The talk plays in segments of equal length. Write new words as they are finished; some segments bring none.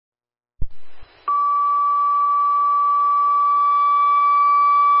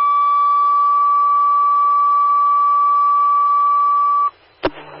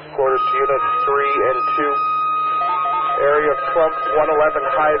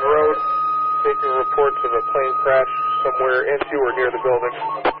Hyde Road, making reports of a plane crash somewhere into or near the building.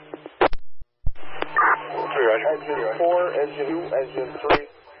 Engine 4, Engine 2, Engine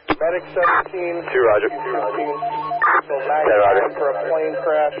 3. Medic 17. 2, Roger. 16. So Roger. For a plane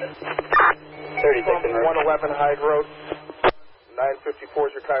crash. 36 en route. 111 Hyde Road. 954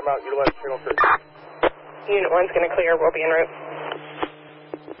 is your timeout. Utilize channel 3. Unit 1's going to clear. We'll be en route.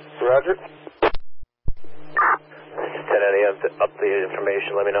 Roger. 10 any updated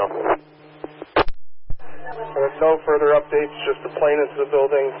information, let me know. There's no further updates, just the plane into the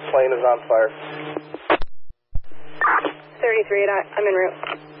building. Plane is on fire. 33, I'm en route.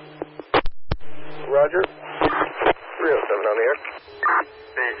 Roger. 307 on the air.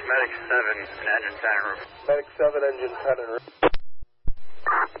 Base Medic 7, Engine 10 en route. Medic 7, Engine 10 en route.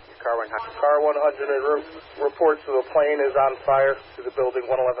 Car 100. Car 100 en route. Reports of the plane is on fire to the building,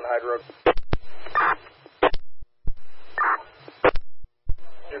 111 Hyde Road.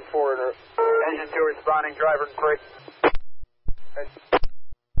 Engine 4 en route. Engine 2 responding, driver 3.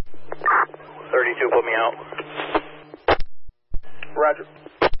 32, put me out. Roger.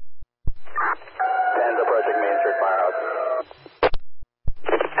 10's approaching Main Street Firehouse.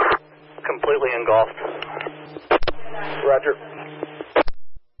 Completely engulfed. Roger.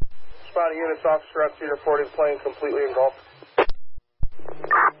 Responding units, officer on scene reporting plane completely engulfed. 32,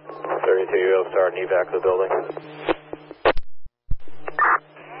 you'll start an evac of the building.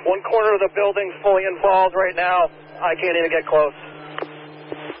 One corner of the building's fully involved right now. I can't even get close.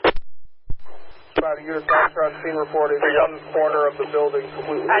 Responding units, officer on scene reporting one corner of the building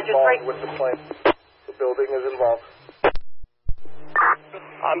completely involved with the plane. The building is involved.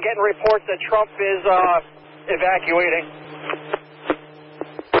 I'm getting reports that Trumpf is evacuating.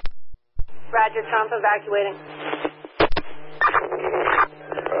 Roger, Trumpf evacuating.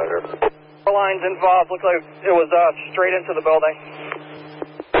 Roger. Lines involved. Looks like it was straight into the building.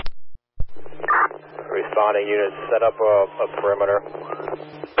 Responding units, set up a perimeter.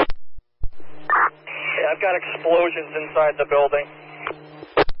 Yeah, I've got explosions inside the building.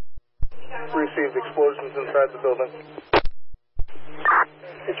 Received explosions inside the building.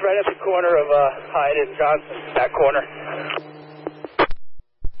 It's right at the corner of Hyde and Johnson, that corner.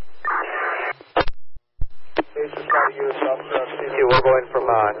 Base responding units, officer on scene. We're going from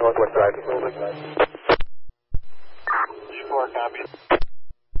Northwest Drive. Building. 4 copy.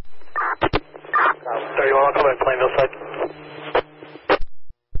 31, come in, Plainville side.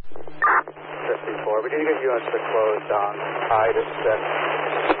 54, we need to get units to close on Hyde at 6,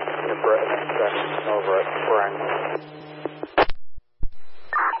 and Britain at 6, over at Spring.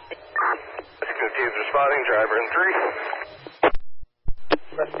 Teams responding, driver in 3.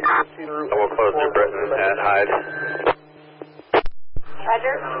 Rescue 15 route. And we'll close New Britain at Hyde.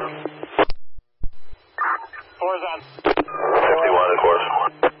 Roger. 4's on. 51 of course.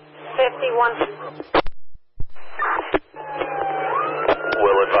 51.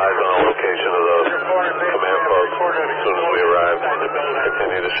 We'll advise on the location of the command post as soon as we arrive.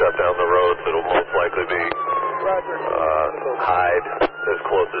 Continue to shut down the roads. It'll most likely be Hyde as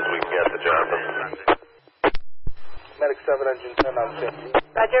close as we can get to Johnson. Medic 7, Engine 10 on scene.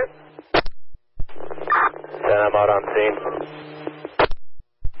 Roger. 10, I'm out on scene.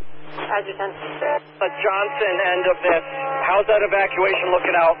 Roger, 10. The Johnson end of this. How's that evacuation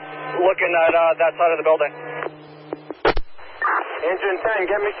looking at that side of the building? Engine 10,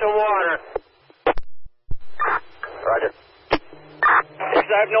 get me some water. Roger. Because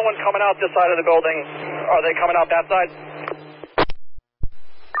I have no one coming out this side of the building. Are they coming out that side?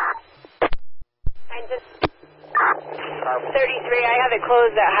 Engine 33, I have it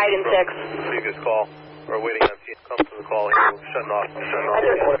closed at Hyde and 6. Previous call. We're waiting on scene. Come to the call here. Shutting off the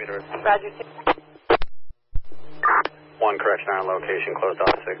meters. Roger, 2. 1 correction on location. Closed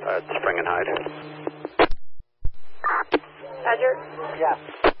off 6 at Spring and Hyde. Roger. Yeah.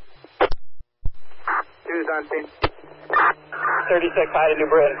 2's on scene. 36, Hyde and New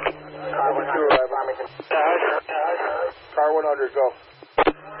Britain. Car 100 arrive. Car 100, go.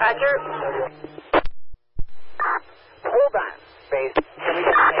 Roger. Hold on. Base. Can we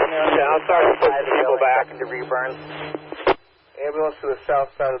get I'll start to put people back. to reburn? Ambulance to the south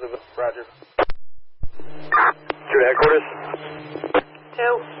side of the Roger. True headquarters. 2.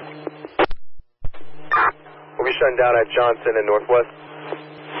 We'll be shutting down at Johnson and Northwest.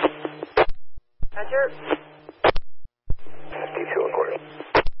 Roger. 52 and quarter.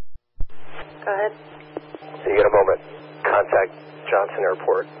 Go ahead. So you get a moment. Contact Johnson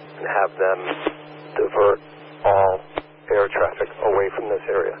Airport and have them divert all air traffic away from this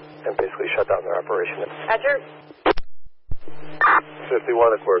area and basically shut down their operation. Roger.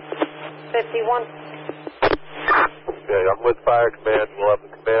 51 of course. 51. Yeah, I'm with Fire Command. We'll have the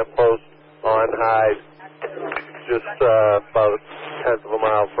just about a tenth of a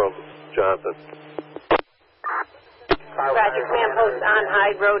mile from Johnson. Roger, command post on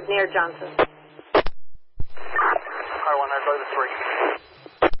Hyde Road near Johnson. Car 1, I'd go to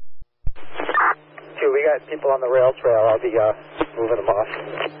 3. 2, we got people on the rail trail. I'll be moving them off.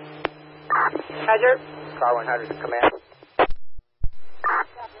 Roger. Car 100 to command.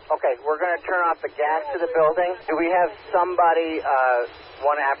 Okay, we're going to turn off the gas to the building. Do we have somebody,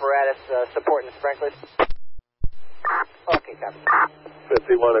 one apparatus supporting the sprinklers? Okay, Captain.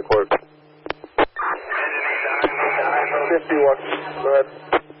 51 of course. 51. Go ahead.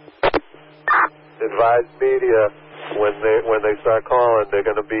 Advise media when they start calling, they're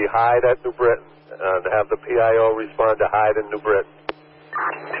going to be Hyde at New Britain. Have the PIO respond to Hyde in New Britain.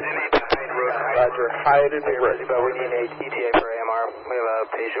 Roger. Hyde in New Britain. We need a ETA for AMR. We have a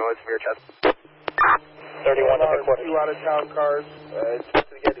patient with severe chest. 31 to headquarters. 2 out-of-town cars. Just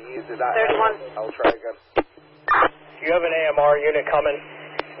to get eased. 31. I'll try again. You have an AMR unit coming.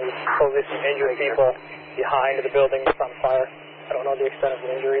 There's supposedly some injured people behind the building that's on fire. I don't know the extent of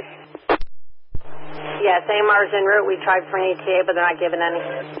the injuries. Yes, AMR's en route. We tried for an ETA, but they're not giving any.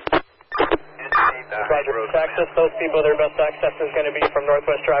 Roger. To access those people, their best access is going to be from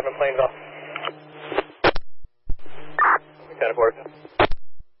Northwest Drive in Plainville. Got it, work. 15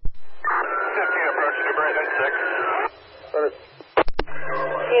 approaching New Britain, 6.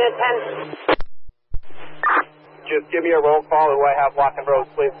 Unit 10. Just give me a roll call who I have blocking roads,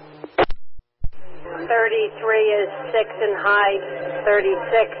 please. 33 is 6 in Hyde.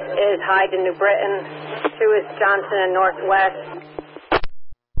 36 is Hyde in New Britain. 2 is Johnson and Northwest.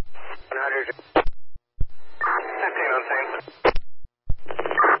 100. 15 on scene.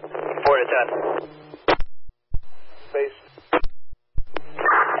 4 to 10. Base.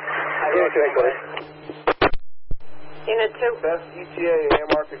 Unit 2. Best ETA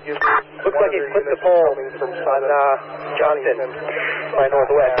AMR could give me. Looks like he put the pole on Johnson by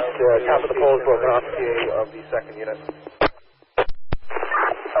Northwest. Top of the pole is broken off. ETA of the second unit.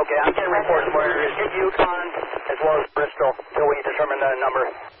 Okay, I'm getting reports for Yukon as well as Bristol until we determine the number.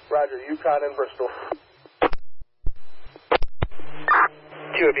 Roger. Yukon and Bristol.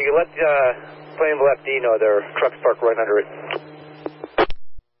 2, if you could let Plainville FD know their truck's parked right under it.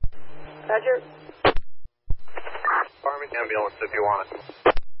 Roger. Farmington ambulance if you want it.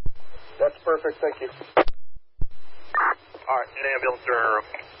 That's perfect. Thank you. Alright, an ambulance to our room.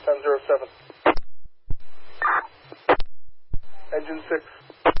 1007. Engine 6.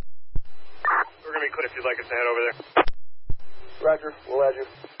 We're going to be clear if you'd like us to head over there. Roger. We'll add you.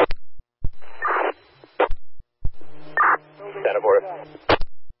 Stand aboard.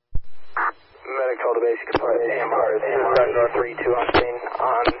 Medic call to base, confirm AMR is 32 on scene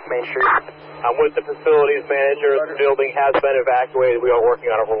on Main Street. I'm with the facilities manager. The building has been evacuated. We are working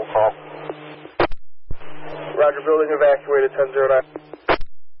on a roll call. Roger. Building evacuated. 1009.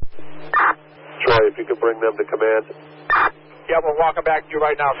 Troy, if you could bring them to command. Yeah, we're walking back to you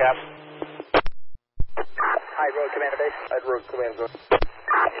right now, Cap. Hyde Road Commander Base. Hyde Road Command Zone.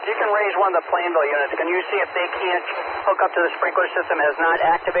 If you can raise one of the Plainville units, can you see if they can't hook up to the sprinkler system? It has not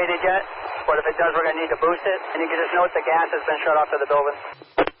activated yet, but if it does, we're going to need to boost it. And you can just note the gas has been shut off to the building.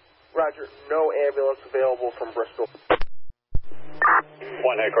 Roger. No ambulance available from Bristol. 1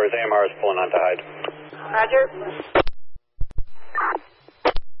 headquarters, AMR is pulling onto Hyde. Roger.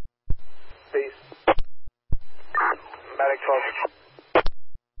 Base. Medic 12.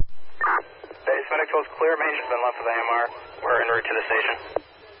 Base, Medic 12's clear. Range has been left with AMR. We're en route to the station.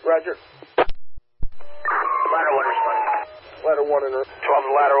 Roger. Ladder 1 responding. Ladder 1 in route. 12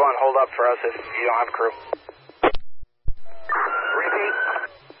 to ladder 1, hold up for us if you don't have a crew. Repeat.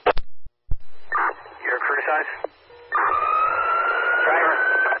 Your crew size? Driver.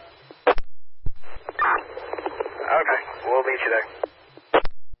 Okay, we'll meet you there.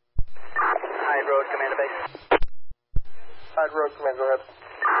 Hyde Road, Commander Base. Hyde Road Command. Go ahead.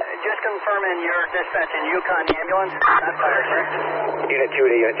 Just confirming your dispatch in Yukon ambulance. That's fire, correct? Unit 2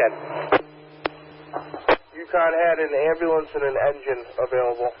 to Unit 10. Yukon had an ambulance and an engine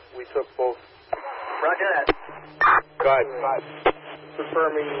available. We took both. Roger that. Go ahead.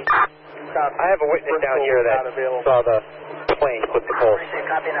 Confirming Yukon. I have a witness down here that saw the plane clip the pole.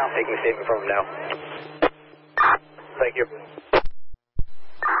 Copy now. Taking a statement from him now. Thank you.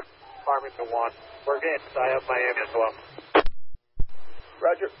 Farmington 1. We're good. I have my ambulance as well.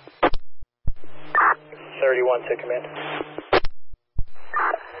 Roger. 31 to command.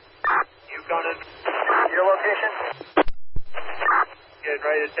 Yukon in. Your location? Getting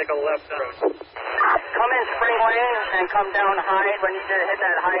ready to take a left road. Come in Spring Lane and come down Hyde when you hit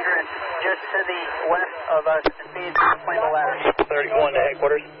that hydrant just to the west of us. Speed, point the ladder. 31 to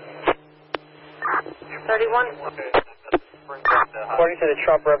headquarters. 31. 41. According to the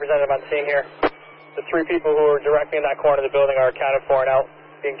Trumpf representative on scene here, the 3 people who are directly in that corner of the building are accounted for and out,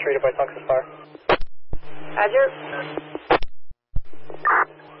 being treated by Tungsten Fire. Roger.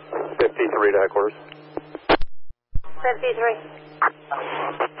 53 to headquarters. 53.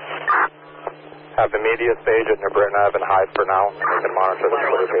 Have the media stage at New Britain Ave and Hyde for now. We can monitor the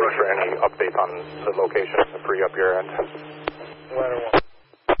Twitter page for any updates on the location and free up your end.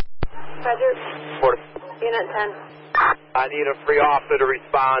 Roger. Quarter. Unit 10. I need a free officer to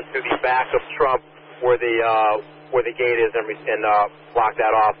respond to the back of Trumpf where the gate is and block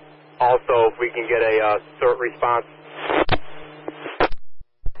that off. Also, if we can get a CERT response.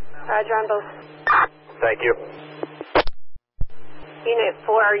 Roger on both. Thank you. Unit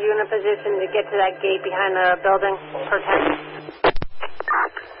 4, are you in a position to get to that gate behind the building? Per 10.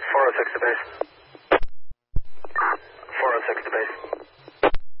 406 to base. 406 to base.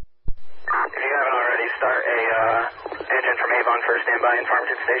 If you haven't already, start a engine from Avon for standby in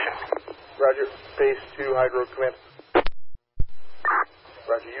Farmington Station. Roger. Base 2, High Road Command.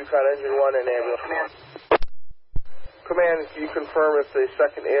 Roger. Yukon Engine 1 and ambulance. Command, can you confirm if the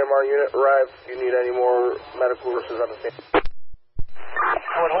second AMR unit arrives? Do you need any more medical versus on the scene?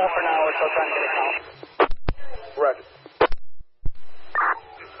 I would hold for now. We're still trying to get it out. Roger.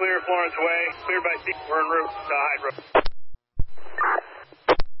 Clear Florence Way. Clear by sea. We're en route to Hyde Road.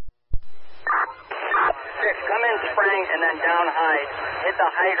 6, come in Spring and then down Hyde. Hit the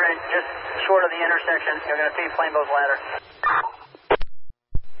hydrant just short of the intersection. You're going to see Plainville's ladder.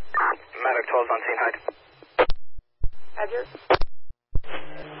 Medic 12's on scene, Hyde. Roger.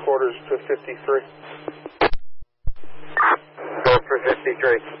 Quarters to 53. Go for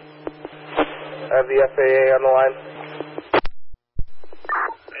 53. I have the FAA on the line.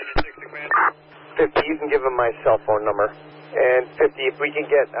 50, you can give him my cell phone number. And 50, if we can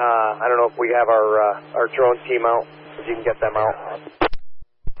get, I don't know if we have our drone team out, if you can get them out.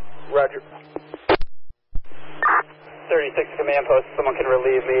 Roger. 36 command post. Someone can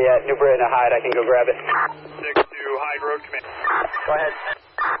relieve me at New Britain at Hyde. I can go grab it. 6 to Hyde Road Command. Go ahead.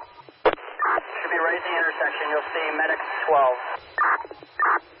 Should be right at the intersection. You'll see Medic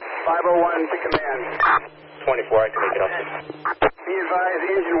 12. 501 to command. 24, I can make it up. Be advised,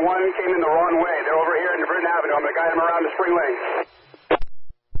 engine 1 came in the wrong way. They're over here in New Britain Avenue. I'm going to guide them around to Spring Lane.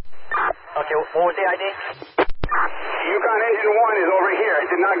 Okay, what was the ID? Yukon engine 1 is over here. It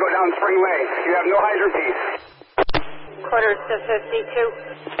did not go down Spring Lane. You have no hydrant piece. Quarters to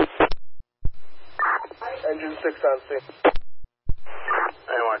 52. Engine 6 on scene.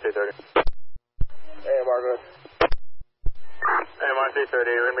 AMR 230. AMR, go ahead. AMR 230,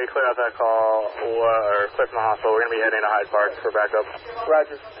 we're going to be clear out that call, or clear from the hospital. We're going to be heading to Hyde Park for backup.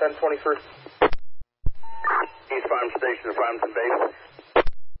 Roger. 1023. East Farm Station to Farmington Base.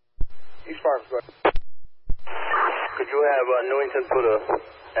 East Farms, go ahead. Could you have Newington put a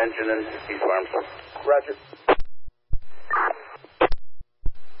engine in East Farms? Roger.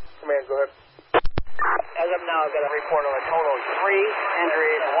 Command, go ahead. As of now, I've got a report of a total of 3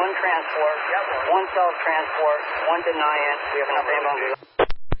 injuries, 1 transport, 1 self-transport, 1 deny-in. We have enough ammo.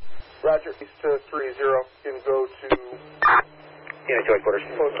 Roger. East to 30. Can go to Unit 2 headquarters.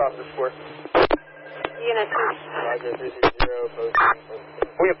 Post Office Square. Unit 2. Roger.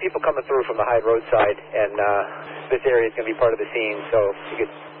 330. We have people coming through from the Hyde Road side, and this area is going to be part of the scene, so you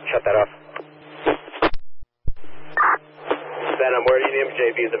could shut that off. Venom, where do you need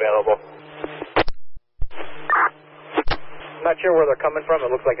JP is available? I'm not sure where they're coming from.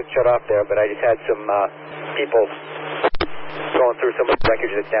 It looks like it's shut off there, but I just had some people going through some of the wreckage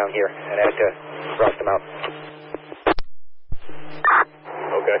that's down here, and I had to rough them out.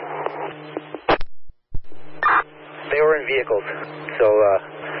 Okay. They were in vehicles, so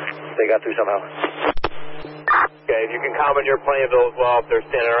they got through somehow. Okay, if you can comment your Plainville as well, if they're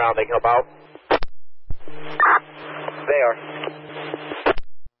standing around, they can help out. They are.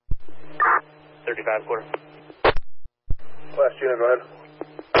 35 quarter. Last unit, go ahead.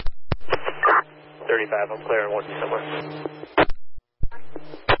 35, I'm clearing 1 somewhere.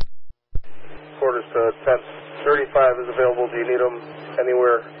 Quarters to 10. 35 is available. Do you need them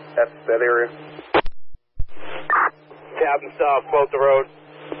anywhere at that area? Captain South, close the road.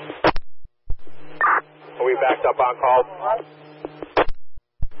 Are we backed up on call?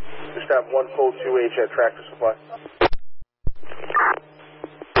 Just have 1 pole 2H at Tractor Supply.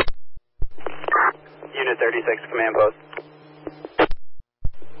 Unit 36, command post.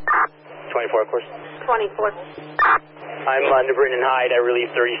 24, of course. 24. I'm New Britain and Hyde. I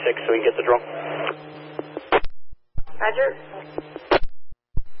relieve 36 so we can get the drone. Roger.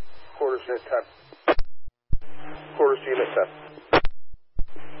 Quarters to 10. Quarters to unit 10.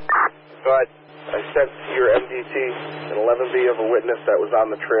 Go ahead. I sent your CT, and 11B of a witness that was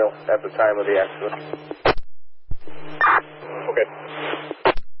on the trail at the time of the accident. Okay.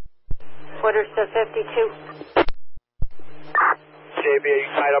 Quarters to 52. JB, are you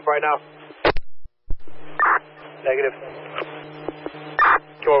tied up right now? Negative.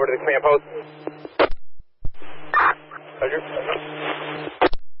 Go over to the command post. Roger.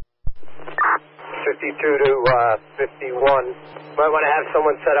 52 to 51. Might want to have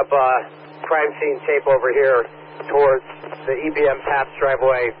someone set up crime scene tape over here towards the EBM Taps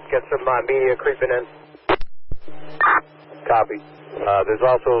driveway. Get some media creeping in. Copy. There's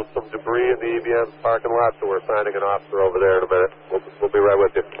also some debris in the EBM parking lot, so we're assigning an officer over there in a minute. We'll be right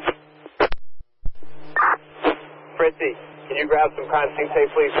with you. Fritzy, can you grab some crime scene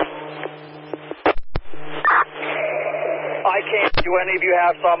tape, please? I can't. Do any of you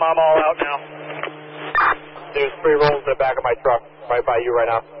have some? I'm all out now. There's 3 rolls in the back of my truck, right by you right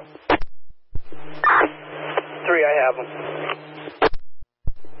now. 3, I have them.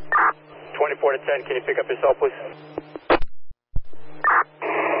 24 to 10, can you pick up yourself, please?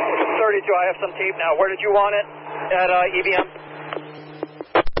 32, I have some tape now. Where did you want it? At EVM?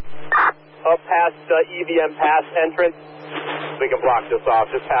 Up past the EVM pass entrance. We can block this off,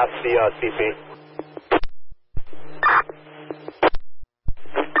 just past the CP.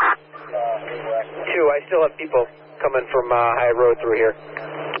 2, I still have people coming from High Road through here.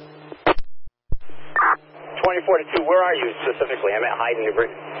 24 to 2, where are you specifically? I'm at Hyde and New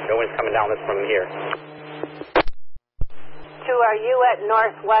Britain. No one's coming down this from here. 2, are you at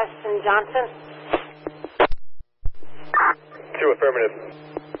Northwest and Johnson? 2, affirmative.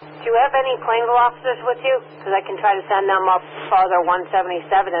 Do you have any Plainville officers with you? Because I can try to send them up farther 177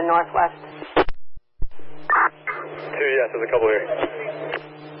 in Northwest. 2, yes, there's a couple here.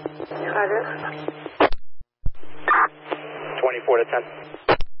 Roger. 24 to 10.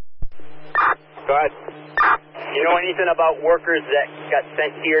 Go ahead. You know anything about workers that got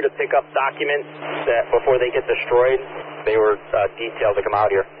sent here to pick up documents that before they get destroyed? They were detailed to come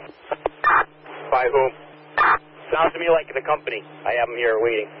out here. By whom? Sounds to me like the company. I have them here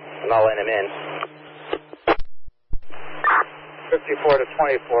waiting. I'm not letting them in. 54 to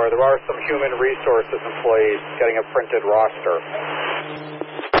 24. There are some human resources employees getting a printed roster.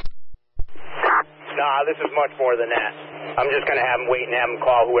 Nah, this is much more than that. I'm just going to have them wait and have them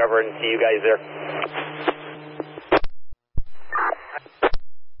call whoever and see you guys there.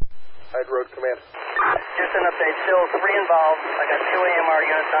 Hyde Road Command. Just an update, still 3 involved. I got 2 AMR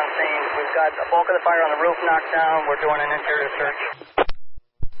units on scene. We've got a bulk of the fire on the roof knocked down. We're doing an interior search.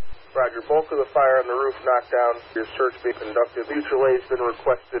 Roger, bulk of the fire on the roof knocked down. Your search being conducted. Mutual aid has been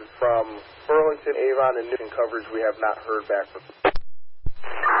requested from Burlington, Avon, and Newton coverage. We have not heard back from.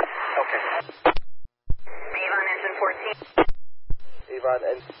 Okay. Avon engine 14. Avon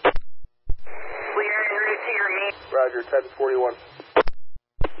and We are en route to your meet. Roger, 1041.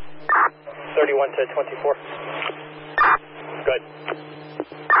 31 to 24. Good.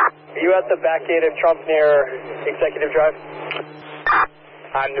 Are you at the back gate of Trumpf near Executive Drive?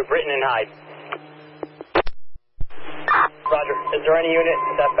 I'm New Britain and Hyde. Roger. Is there any unit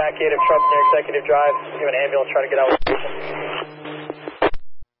at that back gate of Trumpf near Executive Drive? You have an ambulance trying to get out.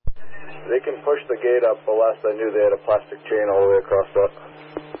 They can push the gate up, but last I knew they had a plastic chain all the way across that.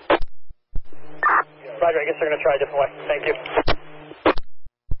 Roger, I guess they're going to try a different way. Thank you.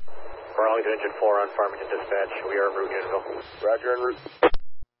 Farmington Engine 4 on Farmington Dispatch. We are en route, Unionville. Roger, en route.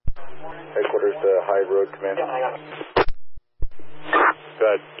 Headquarters to Hyde Road Command.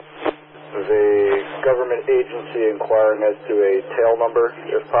 Good. There's a government agency inquiring as to a tail number,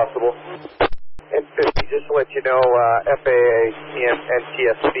 if possible. And 50, just to let you know, FAA and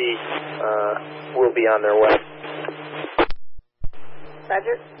NTSB will be on their way.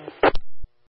 Roger.